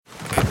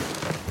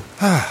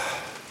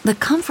The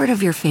comfort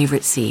of your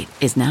favorite seat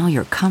is now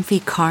your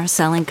comfy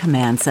car-selling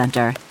command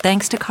center,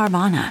 thanks to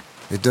Carvana.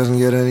 It doesn't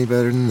get any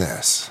better than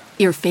this.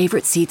 Your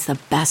favorite seat's the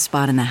best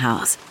spot in the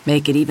house.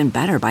 Make it even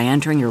better by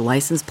entering your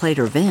license plate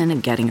or VIN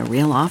and getting a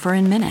real offer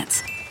in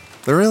minutes.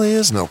 There really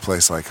is no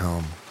place like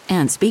home.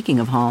 And speaking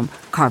of home,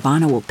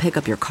 Carvana will pick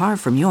up your car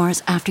from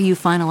yours after you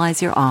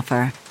finalize your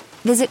offer.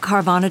 Visit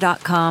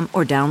Carvana.com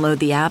or download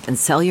the app and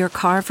sell your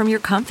car from your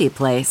comfy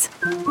place.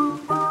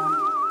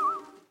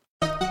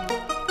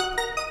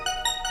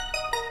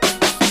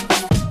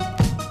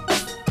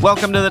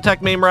 Welcome to the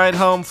Tech Meme Ride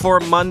Home for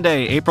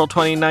Monday, April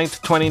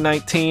 29th,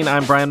 2019.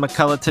 I'm Brian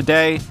McCullough.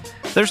 Today,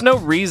 there's no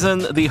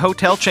reason the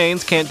hotel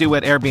chains can't do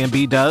what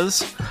Airbnb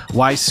does,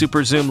 why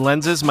super zoom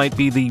lenses might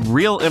be the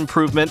real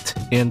improvement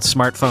in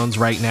smartphones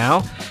right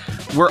now.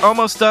 We're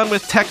almost done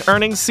with tech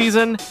earnings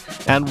season,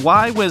 and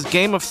why was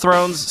Game of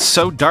Thrones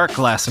so dark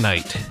last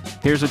night?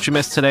 Here's what you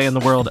missed today in the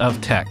world of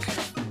tech.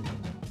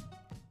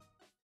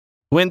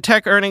 When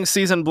tech earnings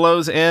season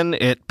blows in,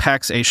 it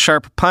packs a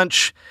sharp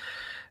punch,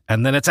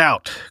 and then it's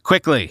out,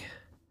 quickly,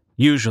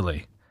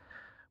 usually.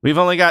 We've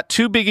only got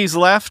two biggies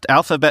left,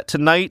 Alphabet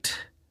tonight,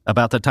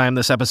 about the time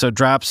this episode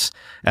drops,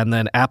 and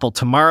then Apple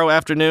tomorrow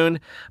afternoon.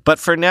 But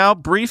for now,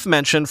 brief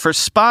mention for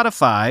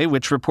Spotify,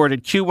 which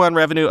reported Q1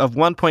 revenue of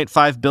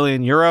 1.5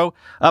 billion euro,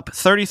 up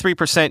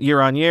 33%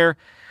 year on year,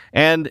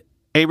 and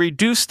a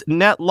reduced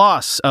net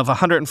loss of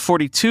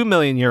 142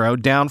 million euro,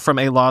 down from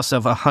a loss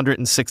of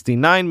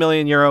 169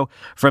 million euro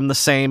from the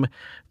same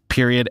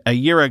period a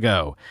year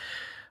ago.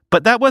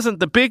 But that wasn't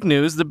the big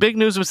news. The big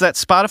news was that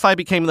Spotify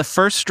became the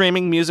first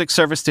streaming music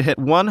service to hit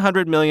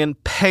 100 million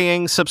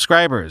paying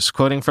subscribers,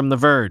 quoting from The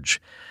Verge.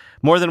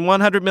 More than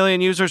 100 million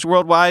users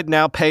worldwide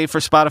now pay for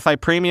Spotify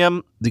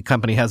Premium, the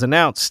company has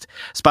announced.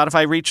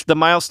 Spotify reached the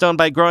milestone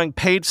by growing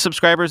paid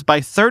subscribers by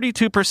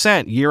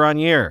 32% year on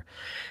year.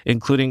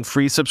 Including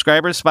free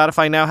subscribers,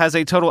 Spotify now has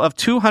a total of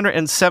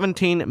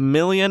 217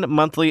 million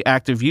monthly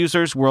active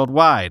users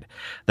worldwide.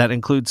 That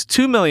includes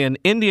 2 million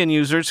Indian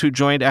users who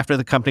joined after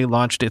the company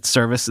launched its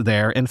service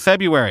there in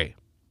February.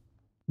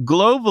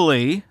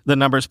 Globally, the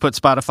numbers put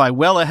Spotify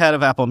well ahead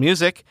of Apple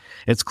Music,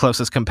 its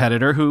closest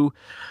competitor, who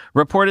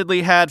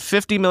reportedly had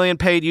 50 million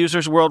paid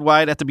users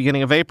worldwide at the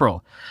beginning of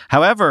April.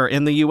 However,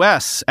 in the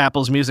U.S.,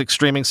 Apple's music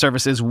streaming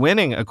service is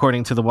winning,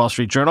 according to the Wall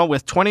Street Journal,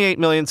 with 28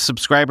 million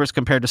subscribers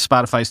compared to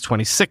Spotify's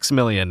 26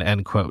 million,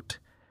 end quote.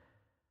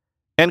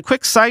 And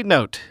quick side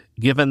note,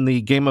 given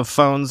the Game of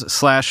Phones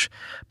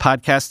 /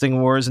 podcasting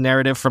wars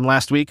narrative from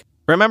last week,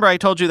 remember I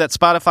told you that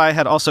Spotify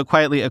had also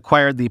quietly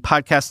acquired the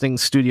podcasting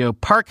studio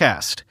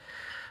Parcast.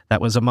 That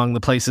was among the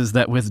places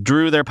that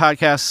withdrew their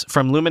podcasts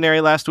from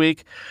Luminary last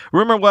week.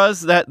 Rumor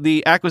was that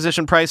the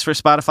acquisition price for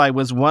Spotify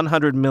was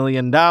 $100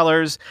 million.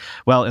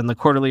 Well, in the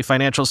quarterly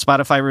financials,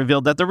 Spotify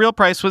revealed that the real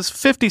price was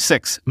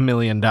 $56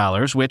 million,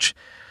 which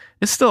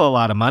is still a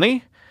lot of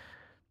money.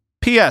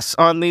 P.S.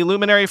 On the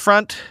Luminary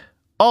front,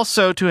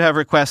 also to have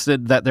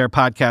requested that their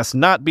podcasts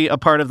not be a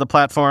part of the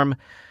platform,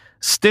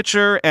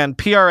 Stitcher and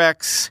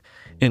PRX,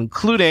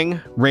 including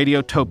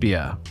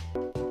Radiotopia.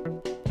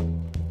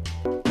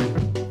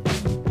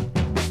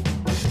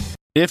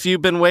 If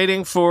you've been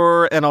waiting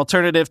for an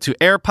alternative to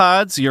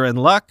AirPods, you're in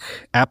luck.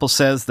 Apple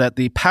says that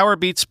the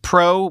Powerbeats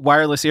Pro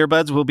wireless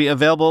earbuds will be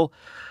available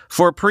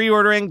for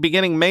pre-ordering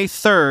beginning May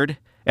 3rd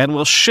and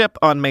will ship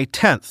on May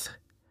 10th.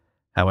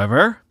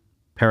 However,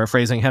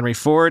 paraphrasing Henry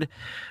Ford,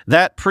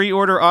 that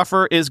pre-order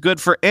offer is good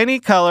for any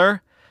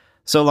color,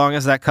 so long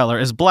as that color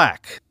is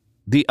black.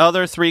 The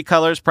other three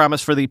colors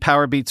promised for the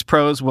Powerbeats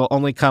Pros will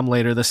only come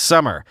later this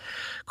summer,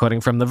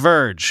 quoting from The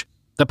Verge.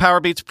 The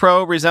Powerbeats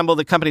Pro resemble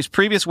the company's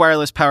previous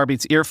wireless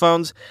Powerbeats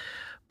earphones,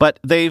 but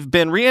they've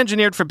been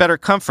re-engineered for better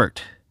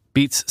comfort.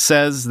 Beats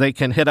says they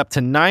can hit up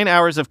to 9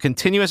 hours of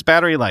continuous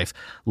battery life,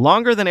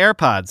 longer than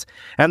AirPods,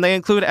 and they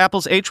include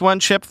Apple's H1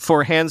 chip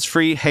for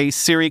hands-free Hey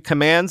Siri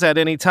commands at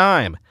any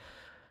time.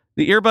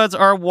 The earbuds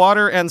are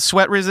water and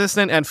sweat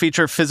resistant and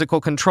feature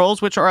physical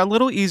controls, which are a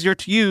little easier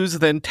to use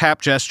than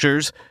tap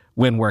gestures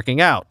when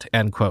working out,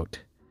 end quote.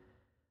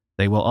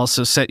 They will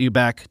also set you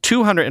back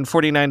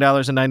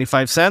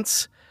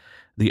 $249.95.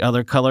 The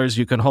other colors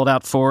you can hold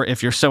out for,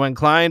 if you're so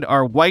inclined,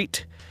 are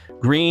white,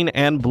 green,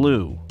 and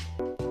blue.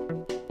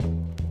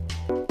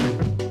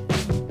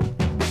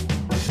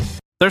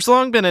 There's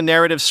long been a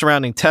narrative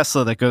surrounding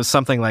Tesla that goes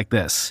something like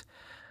this.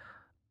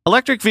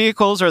 Electric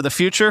vehicles are the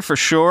future for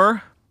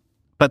sure,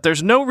 but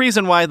there's no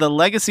reason why the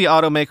legacy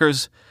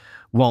automakers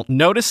won't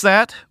notice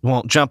that,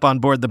 won't jump on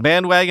board the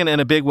bandwagon in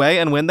a big way,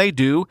 and when they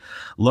do,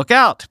 look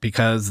out,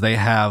 because they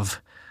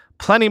have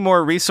plenty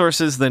more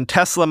resources than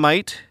Tesla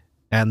might,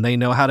 and they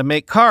know how to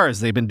make cars.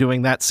 They've been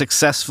doing that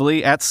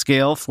successfully at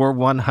scale for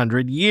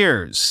 100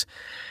 years.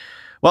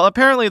 Well,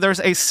 apparently there's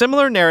a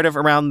similar narrative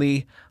around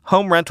the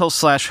home rental /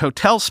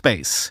 hotel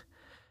space.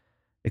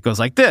 It goes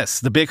like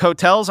this. The big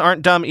hotels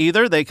aren't dumb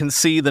either. They can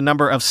see the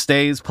number of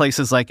stays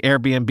places like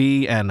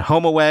Airbnb and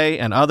HomeAway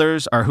and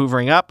others are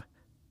hoovering up.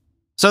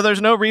 So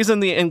there's no reason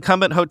the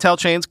incumbent hotel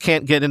chains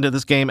can't get into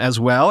this game as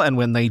well, and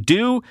when they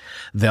do,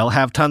 they'll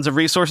have tons of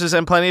resources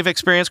and plenty of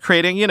experience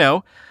creating,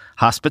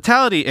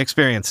 hospitality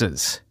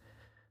experiences.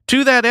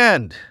 To that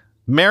end,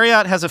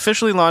 Marriott has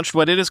officially launched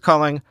what it is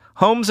calling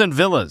Homes and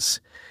Villas,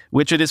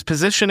 which it is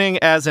positioning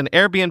as an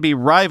Airbnb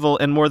rival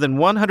in more than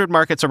 100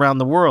 markets around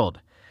the world.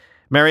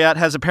 Marriott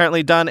has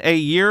apparently done a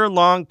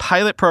year-long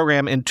pilot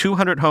program in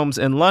 200 homes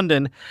in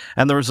London,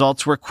 and the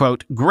results were,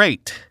 quote,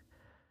 great.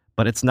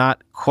 But it's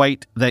not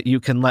quite that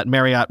you can let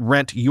Marriott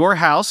rent your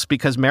house,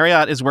 because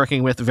Marriott is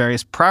working with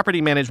various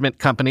property management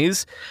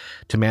companies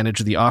to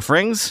manage the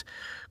offerings.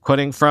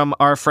 Quoting from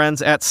our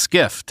friends at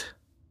Skift,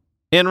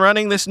 in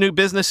running this new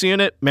business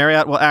unit,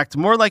 Marriott will act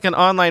more like an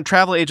online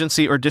travel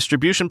agency or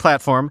distribution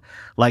platform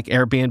like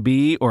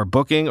Airbnb or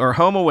Booking or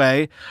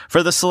HomeAway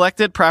for the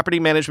selected property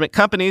management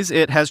companies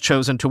it has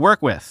chosen to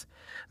work with.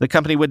 The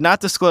company would not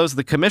disclose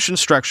the commission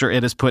structure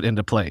it has put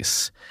into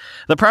place.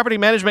 The property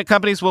management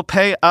companies will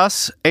pay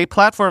us a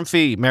platform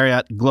fee,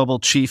 Marriott Global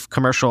Chief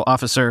Commercial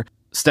Officer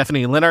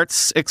Stephanie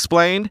Linnartz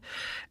explained,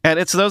 and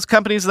it's those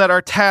companies that are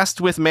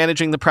tasked with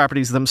managing the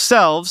properties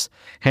themselves,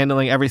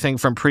 handling everything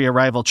from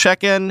pre-arrival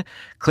check-in,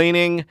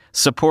 cleaning,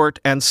 support,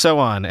 and so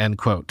on, end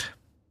quote.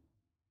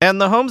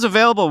 And the homes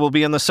available will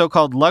be in the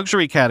so-called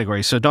luxury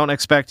category, so don't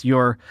expect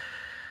your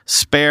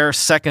spare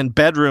second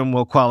bedroom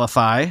will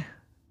qualify.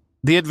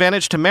 The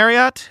advantage to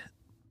Marriott?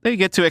 They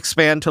get to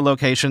expand to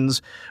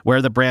locations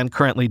where the brand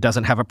currently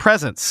doesn't have a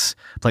presence,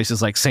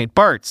 places like St.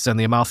 Bart's and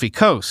the Amalfi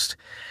Coast.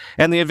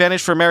 And the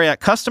advantage for Marriott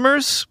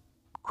customers,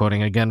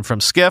 quoting again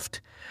from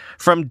Skift,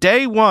 from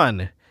day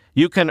one,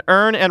 you can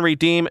earn and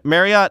redeem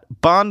Marriott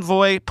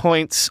Bonvoy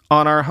points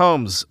on our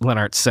homes,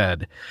 Linnartz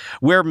said.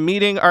 We're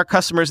meeting our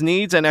customers'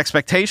 needs and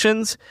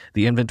expectations.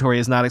 The inventory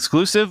is not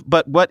exclusive,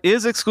 but what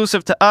is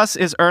exclusive to us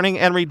is earning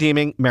and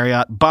redeeming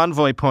Marriott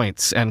Bonvoy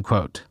points, end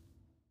quote.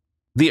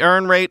 The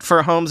earn rate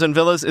for homes and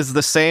villas is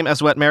the same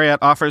as what Marriott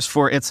offers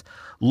for its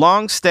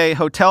long-stay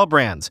hotel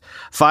brands,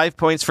 5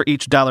 points for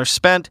each dollar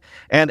spent,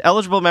 and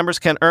eligible members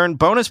can earn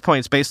bonus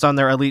points based on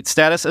their elite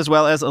status as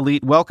well as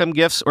elite welcome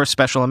gifts or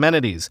special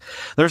amenities.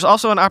 There's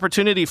also an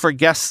opportunity for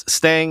guests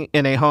staying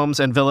in a Homes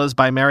and Villas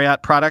by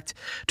Marriott product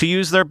to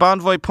use their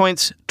Bonvoy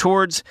points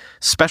towards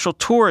special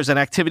tours and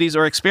activities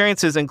or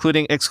experiences,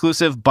 including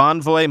exclusive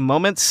Bonvoy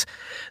moments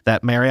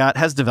that Marriott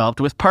has developed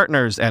with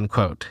partners, end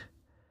quote.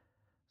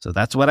 So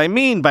that's what I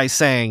mean by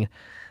saying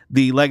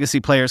the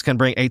legacy players can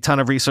bring a ton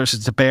of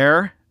resources to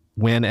bear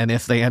when and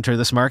if they enter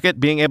this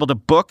market. Being able to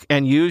book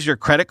and use your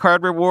credit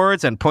card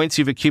rewards and points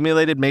you've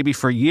accumulated maybe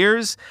for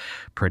years,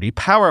 pretty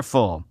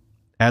powerful.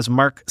 As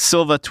Mark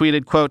Silva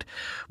tweeted, quote,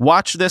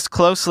 watch this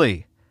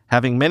closely.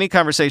 Having many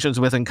conversations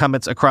with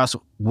incumbents across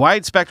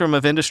wide spectrum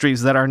of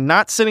industries that are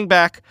not sitting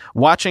back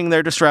watching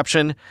their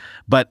disruption,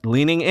 but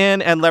leaning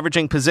in and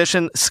leveraging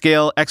position,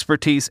 scale,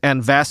 expertise,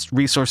 and vast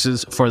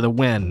resources for the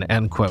win,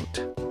 end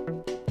quote.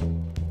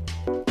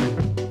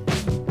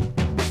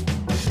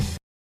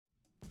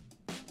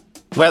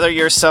 Whether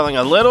you're selling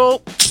a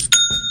little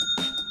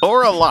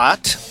or a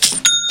lot,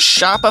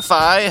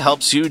 Shopify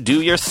helps you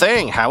do your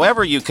thing,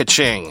 however you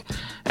ka-ching.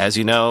 As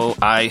you know,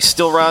 I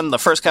still run the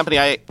first company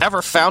I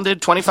ever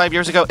founded 25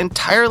 years ago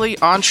entirely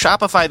on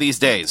Shopify these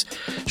days.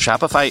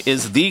 Shopify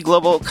is the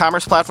global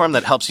commerce platform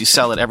that helps you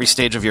sell at every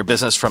stage of your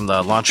business, from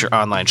the launch your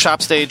online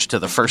shop stage to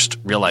the first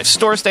real-life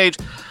store stage,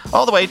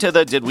 all the way to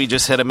the did we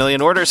just hit a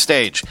million orders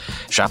stage.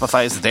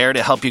 Shopify is there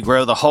to help you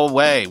grow the whole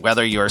way.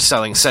 Whether you're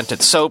selling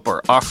scented soap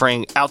or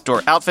offering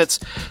outdoor outfits,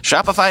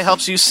 Shopify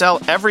helps you sell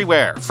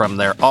everywhere, from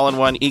their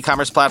all-in-one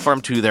e-commerce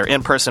platform to their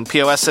in-person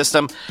POS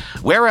system,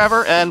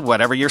 wherever and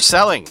whatever you're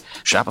selling.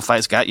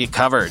 Shopify's got you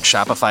covered.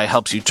 Shopify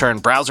helps you turn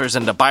browsers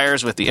into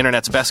buyers with the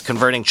internet's best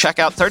converting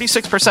checkout,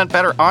 36%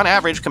 better on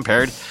average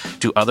compared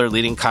to other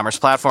leading commerce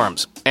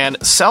platforms. And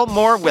sell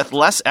more with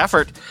less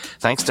effort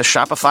thanks to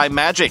Shopify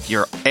Magic,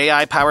 your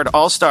AI-powered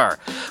all-star.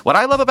 What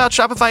I love about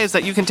Shopify is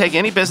that you can take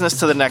any business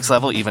to the next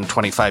level, even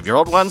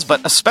 25-year-old ones,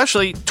 but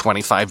especially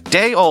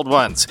 25-day-old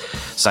ones.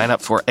 Sign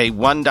up for a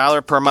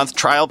 $1 per month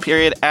trial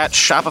period at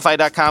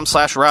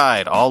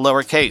shopify.com/ride, all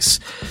lowercase.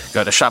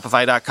 Go to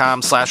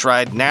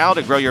shopify.com/ride now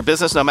to grow your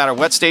business no matter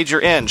what stage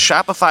you're in.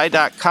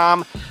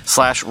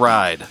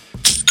 Shopify.com/ride.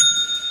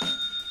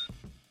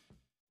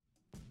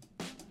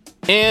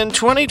 In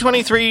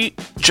 2023,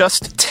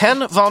 just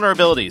 10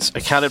 vulnerabilities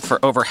accounted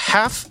for over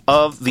half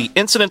of the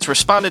incidents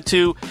responded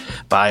to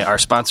by our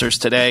sponsors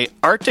today,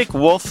 Arctic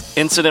Wolf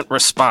Incident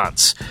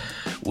Response.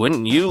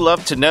 Wouldn't you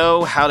love to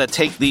know how to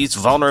take these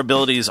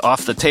vulnerabilities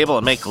off the table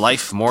and make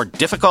life more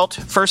difficult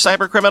for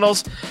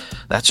cybercriminals?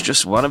 That's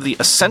just one of the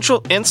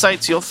essential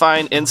insights you'll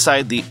find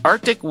inside the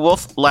Arctic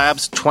Wolf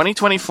Labs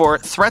 2024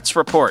 Threats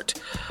Report,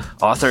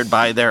 authored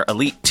by their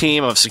elite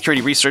team of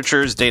security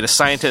researchers, data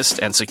scientists,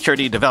 and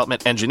security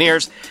development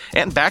engineers,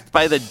 and backed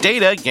by the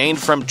data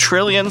gained from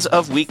trillions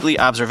of weekly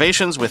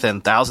observations within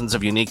thousands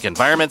of unique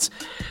environments.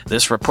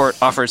 This report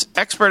offers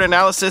expert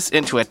analysis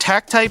into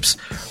attack types,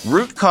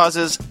 root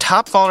causes,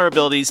 top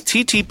vulnerabilities,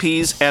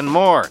 TTPs, and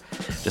more.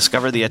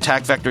 Discover the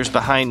attack vectors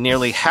behind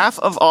nearly half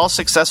of all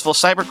successful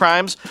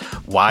cybercrimes,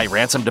 why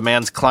ransom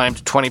demands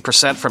climbed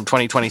 20% from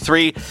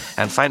 2023,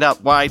 and find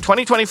out why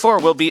 2024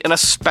 will be an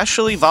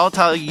especially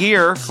volatile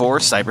year for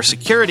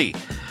cybersecurity.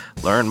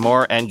 Learn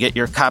more and get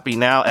your copy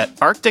now at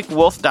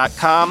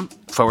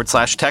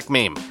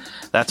arcticwolf.com/techmeme.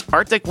 That's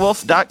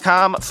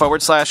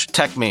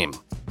arcticwolf.com/techmeme.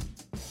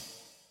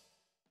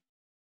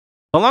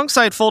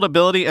 Alongside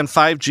foldability and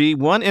 5G,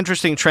 one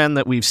interesting trend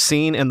that we've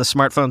seen in the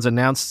smartphones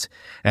announced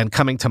and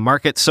coming to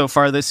market so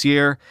far this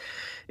year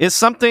is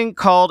something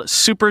called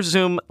super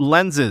zoom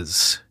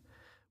lenses,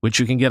 which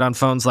you can get on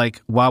phones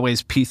like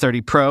Huawei's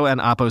P30 Pro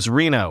and Oppo's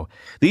Reno.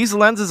 These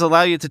lenses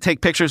allow you to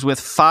take pictures with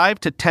 5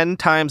 to 10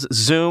 times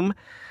zoom.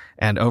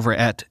 And over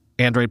at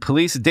Android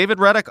Police, David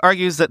Ruddock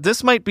argues that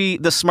this might be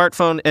the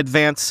smartphone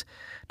advance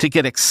to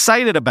get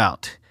excited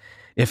about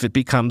if it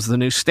becomes the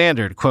new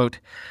standard. Quote,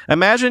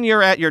 imagine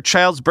you're at your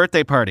child's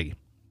birthday party.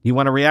 You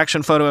want a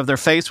reaction photo of their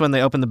face when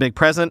they open the big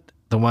present,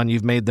 the one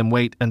you've made them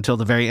wait until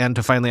the very end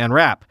to finally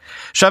unwrap.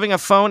 Shoving a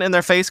phone in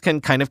their face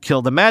can kind of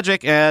kill the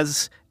magic,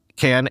 as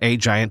can a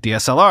giant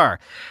DSLR.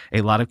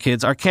 A lot of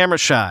kids are camera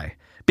shy.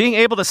 Being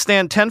able to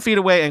stand 10 feet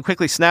away and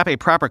quickly snap a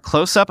proper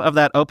close-up of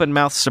that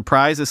open-mouth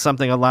surprise is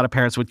something a lot of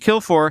parents would kill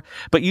for,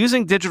 but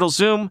using digital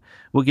zoom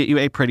will get you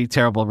a pretty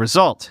terrible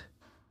result.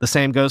 The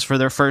same goes for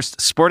their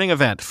first sporting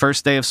event,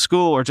 first day of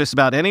school, or just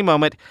about any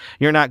moment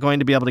you're not going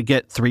to be able to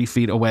get 3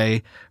 feet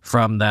away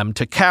from them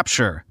to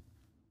capture.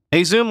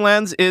 A zoom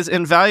lens is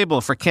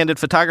invaluable for candid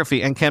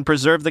photography and can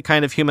preserve the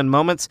kind of human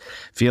moments,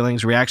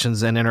 feelings,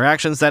 reactions, and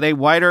interactions that a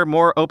wider,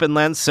 more open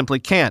lens simply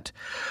can't,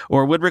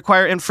 or would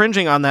require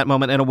infringing on that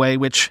moment in a way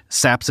which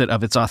saps it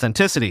of its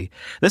authenticity.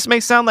 This may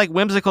sound like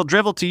whimsical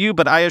drivel to you,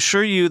 but I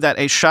assure you that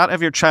a shot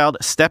of your child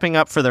stepping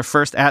up for their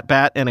first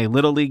at-bat in a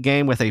Little League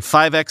game with a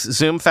 5x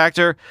zoom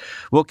factor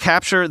will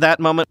capture that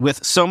moment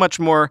with so much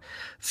more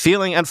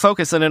feeling and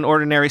focus than an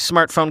ordinary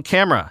smartphone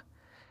camera.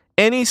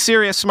 Any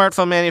serious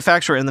smartphone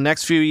manufacturer in the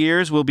next few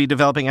years will be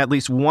developing at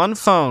least one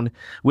phone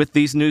with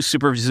these new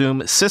super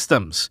zoom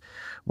systems,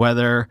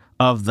 whether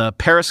of the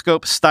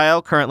periscope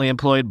style currently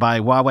employed by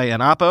Huawei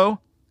and Oppo,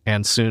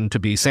 and soon to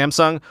be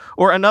Samsung,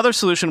 or another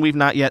solution we've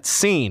not yet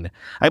seen.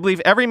 I believe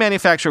every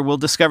manufacturer will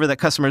discover that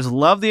customers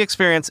love the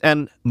experience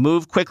and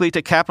move quickly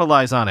to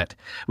capitalize on it.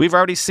 We've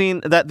already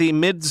seen that the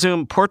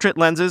mid-zoom portrait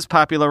lenses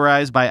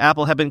popularized by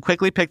Apple have been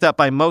quickly picked up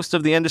by most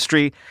of the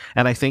industry,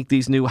 and I think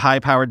these new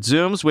high-powered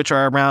zooms, which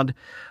are around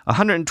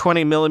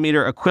 120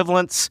 millimeter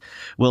equivalents,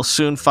 will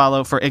soon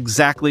follow for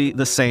exactly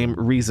the same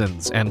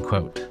reasons, end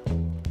quote.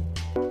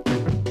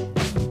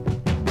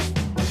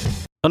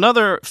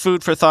 Another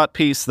food for thought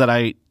piece that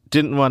I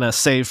didn't want to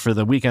save for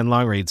the weekend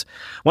long reads.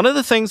 One of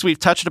the things we've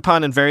touched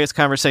upon in various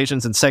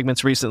conversations and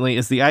segments recently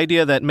is the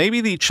idea that maybe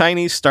the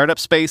Chinese startup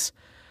space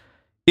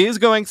is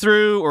going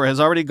through or has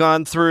already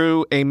gone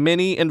through a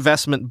mini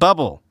investment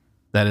bubble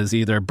that is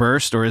either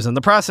burst or is in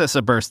the process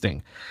of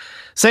bursting.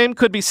 Same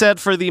could be said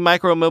for the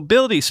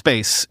micromobility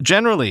space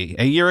generally.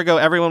 A year ago,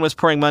 everyone was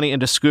pouring money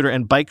into scooter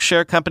and bike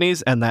share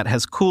companies, and that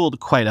has cooled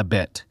quite a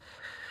bit.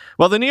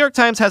 Well, the New York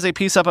Times has a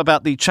piece up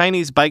about the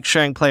Chinese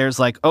bike-sharing players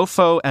like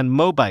Ofo and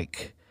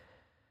Mobike.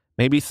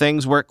 Maybe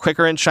things work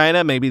quicker in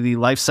China, maybe the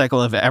life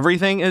cycle of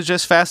everything is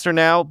just faster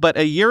now, but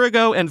a year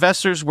ago,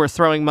 investors were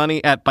throwing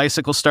money at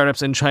bicycle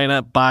startups in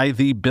China by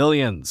the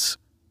billions.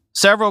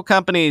 Several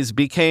companies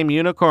became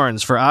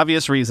unicorns for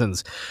obvious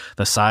reasons.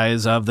 The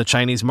size of the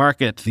Chinese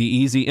market, the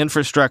easy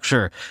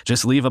infrastructure,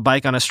 just leave a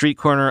bike on a street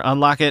corner,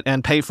 unlock it,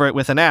 and pay for it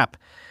with an app.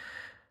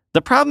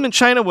 The problem in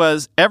China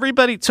was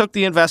everybody took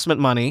the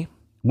investment money,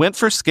 went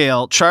for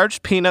scale,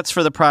 charged peanuts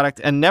for the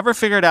product, and never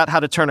figured out how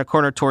to turn a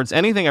corner towards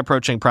anything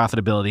approaching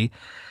profitability,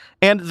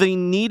 and the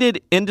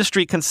needed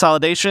industry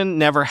consolidation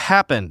never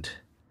happened.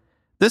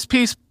 This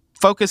piece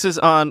focuses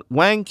on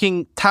Wang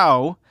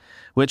Qingtao,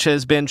 which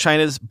has been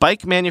China's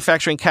bike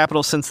manufacturing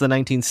capital since the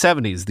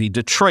 1970s, the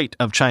Detroit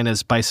of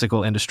China's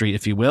bicycle industry,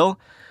 if you will.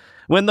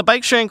 When the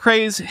bike-sharing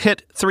craze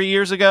hit 3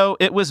 years ago,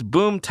 it was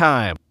boom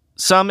time.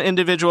 Some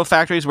individual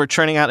factories were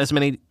churning out as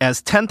many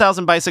as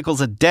 10,000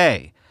 bicycles a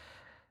day.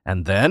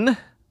 And then,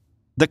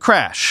 the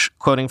crash,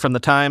 quoting from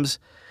the Times.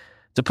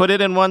 To put it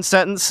in one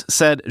sentence,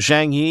 said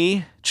Zhang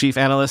Yi, chief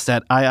analyst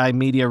at II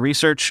Media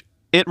Research,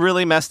 it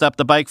really messed up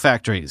the bike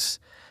factories.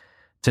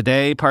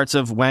 Today, parts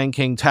of Wang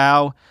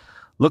Qingtao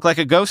look like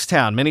a ghost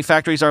town. Many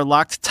factories are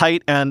locked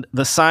tight, and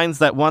the signs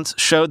that once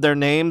showed their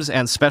names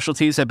and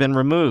specialties have been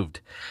removed.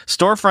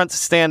 Storefronts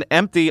stand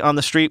empty on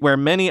the street where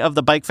many of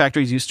the bike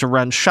factories used to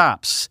run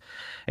shops.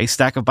 A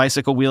stack of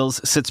bicycle wheels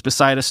sits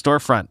beside a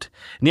storefront.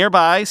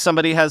 Nearby,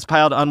 somebody has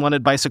piled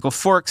unwanted bicycle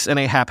forks in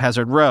a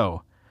haphazard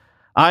row.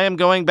 I am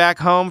going back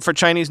home for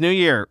Chinese New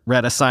Year,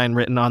 read a sign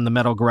written on the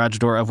metal garage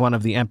door of one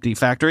of the empty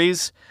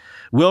factories.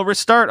 We'll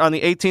restart on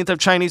the 18th of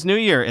Chinese New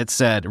Year, it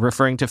said,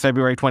 referring to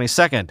February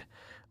 22nd.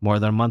 More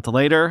than a month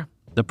later,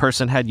 the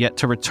person had yet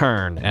to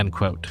return, end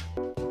quote.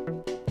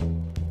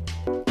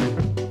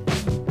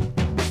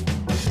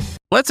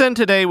 Let's end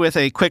today with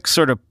a quick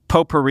sort of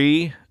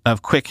potpourri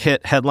of quick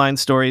hit headline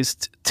stories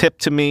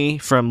tipped to me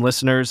from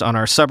listeners on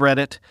our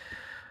subreddit.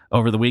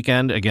 over the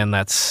weekend. Again,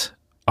 that's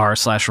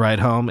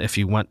r/ride-home if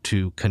you want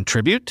to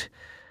contribute.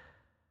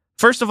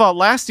 First of all,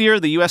 last year,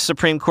 the U.S.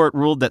 Supreme Court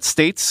ruled that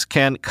states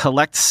can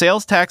collect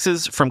sales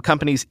taxes from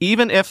companies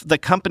even if the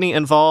company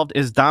involved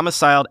is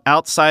domiciled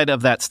outside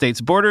of that state's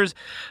borders,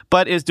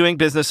 but is doing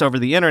business over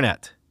the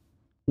internet.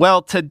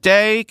 Well,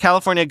 today,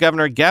 California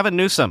Governor Gavin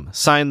Newsom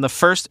signed the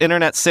first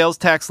internet sales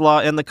tax law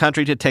in the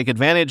country to take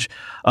advantage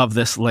of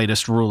this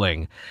latest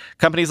ruling.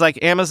 Companies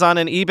like Amazon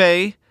and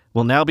eBay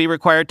will now be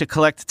required to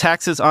collect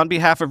taxes on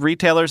behalf of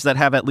retailers that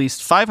have at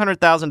least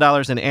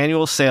 $500,000 in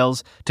annual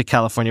sales to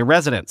California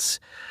residents.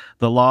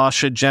 The law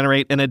should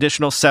generate an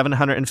additional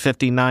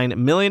 $759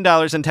 million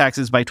in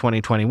taxes by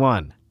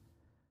 2021.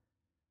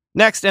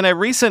 Next, in a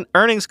recent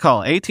earnings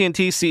call, AT&T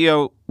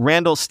CEO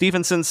Randall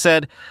Stephenson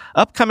said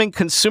upcoming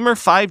consumer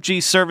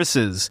 5G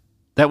services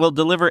that will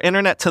deliver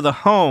internet to the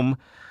home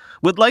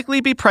would likely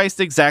be priced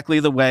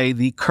exactly the way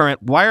the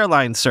current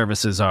wireline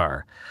services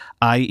are,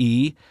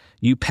 i.e.,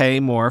 you pay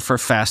more for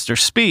faster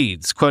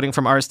speeds. Quoting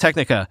from Ars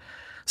Technica,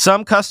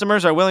 some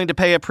customers are willing to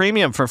pay a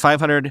premium for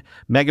 500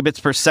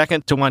 megabits per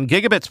second to 1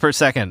 gigabits per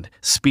second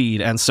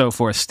speed and so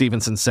forth,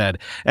 Stevenson said.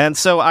 And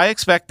so I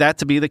expect that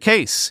to be the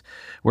case.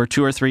 We're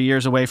 2 or 3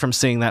 years away from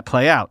seeing that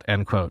play out,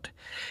 end quote.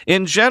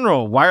 In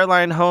general,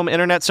 wireline home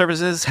internet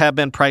services have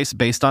been priced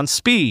based on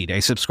speed. A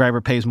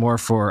subscriber pays more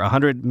for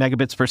 100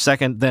 megabits per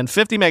second than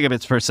 50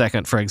 megabits per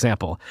second, for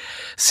example.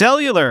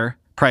 Cellular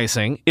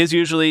pricing is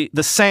usually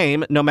the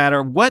same no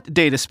matter what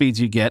data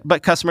speeds you get,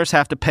 but customers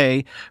have to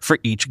pay for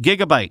each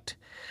gigabyte.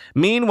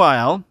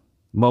 Meanwhile,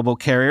 mobile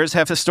carriers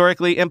have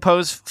historically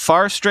imposed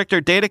far stricter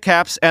data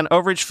caps and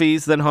overage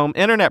fees than home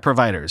internet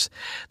providers.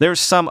 There's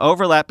some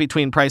overlap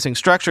between pricing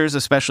structures,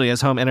 especially as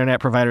home internet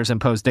providers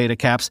impose data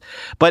caps,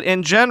 but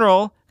in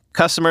general,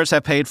 customers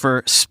have paid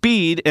for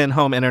speed in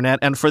home internet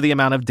and for the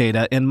amount of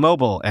data in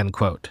mobile, end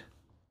quote.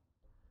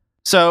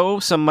 So,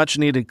 some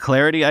much-needed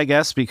clarity, I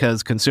guess,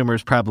 because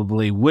consumers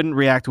probably wouldn't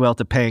react well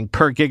to paying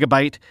per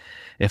gigabyte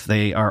if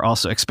they are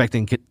also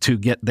expecting to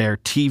get their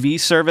TV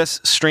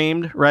service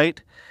streamed,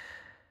 right?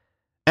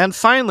 And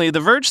finally, The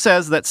Verge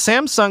says that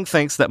Samsung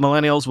thinks that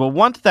millennials will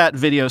want that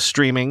video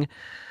streaming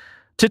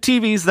to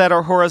TVs that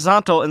are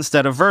horizontal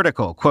instead of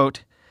vertical.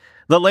 Quote,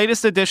 the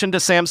latest addition to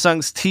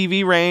Samsung's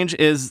TV range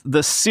is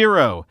the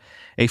Zero,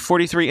 a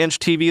 43-inch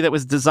TV that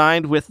was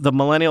designed with the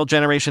millennial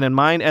generation in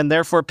mind and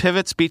therefore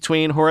pivots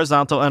between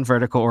horizontal and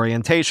vertical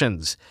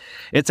orientations.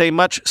 It's a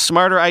much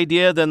smarter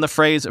idea than the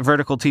phrase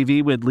vertical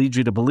TV would lead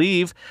you to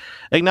believe.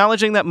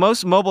 Acknowledging that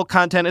most mobile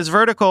content is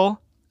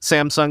vertical,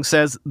 Samsung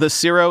says the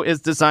Zero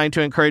is designed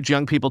to encourage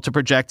young people to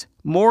project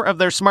more of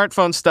their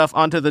smartphone stuff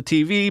onto the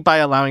TV by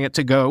allowing it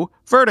to go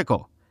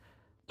vertical.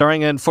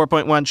 Throwing in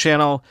 4.1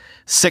 channel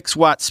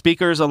 6-watt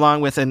speakers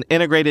along with an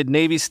integrated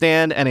Navy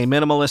stand and a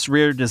minimalist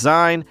rear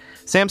design,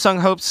 Samsung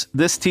hopes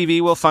this TV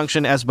will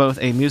function as both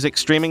a music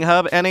streaming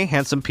hub and a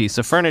handsome piece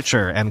of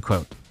furniture, end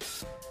quote.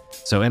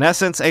 So in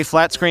essence, a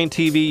flat-screen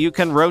TV you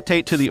can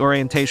rotate to the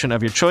orientation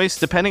of your choice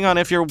depending on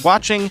if you're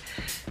watching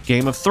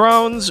Game of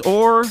Thrones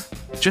or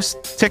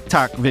just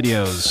TikTok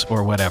videos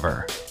or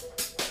whatever.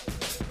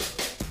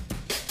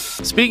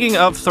 Speaking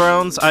of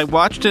Thrones, I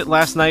watched it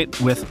last night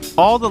with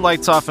all the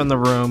lights off in the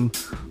room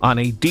on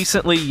a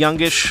decently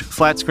youngish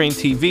flat-screen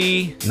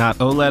TV, not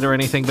OLED or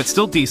anything, but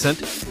still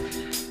decent.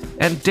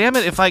 And damn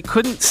it if I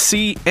couldn't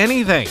see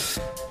anything.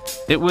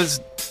 It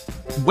was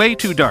way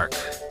too dark.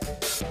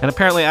 And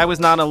apparently I was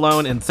not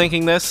alone in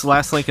thinking this.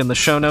 Last link in the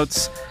show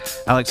notes.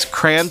 Alex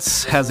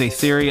Krantz has a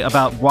theory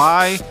about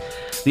why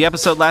the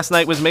episode last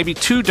night was maybe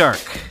too dark.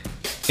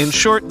 In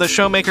short, the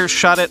showmakers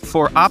shot it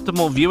for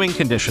optimal viewing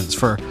conditions,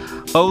 for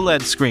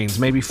OLED screens,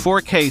 maybe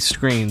 4K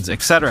screens,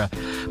 etc.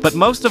 But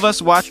most of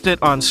us watched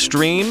it on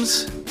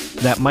streams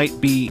that might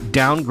be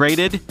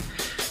downgraded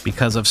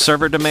because of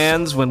server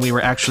demands when we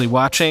were actually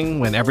watching,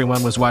 when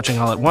everyone was watching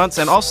all at once.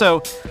 And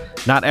also,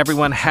 not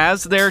everyone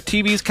has their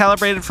TVs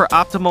calibrated for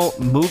optimal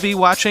movie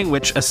watching,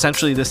 which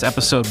essentially this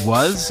episode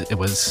was. It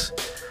was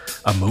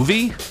a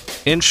movie.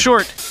 In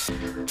short,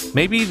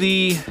 maybe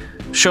the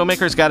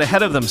showmakers got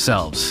ahead of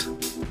themselves.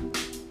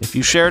 If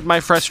you shared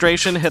my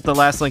frustration, hit the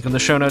last link in the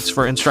show notes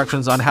for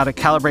instructions on how to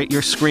calibrate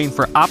your screen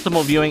for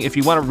optimal viewing if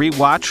you want to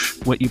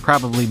rewatch what you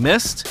probably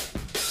missed.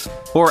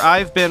 Or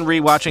I've been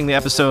rewatching the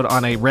episode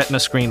on a Retina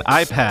screen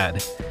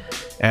iPad,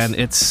 and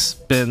it's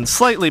been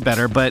slightly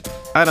better, but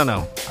I don't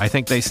know. I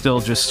think they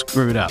still just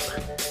screwed up.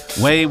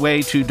 Way,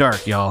 way too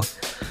dark, y'all.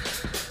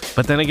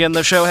 But then again,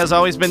 the show has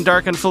always been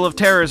dark and full of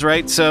terrors,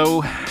 right?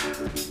 So,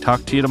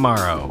 talk to you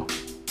tomorrow.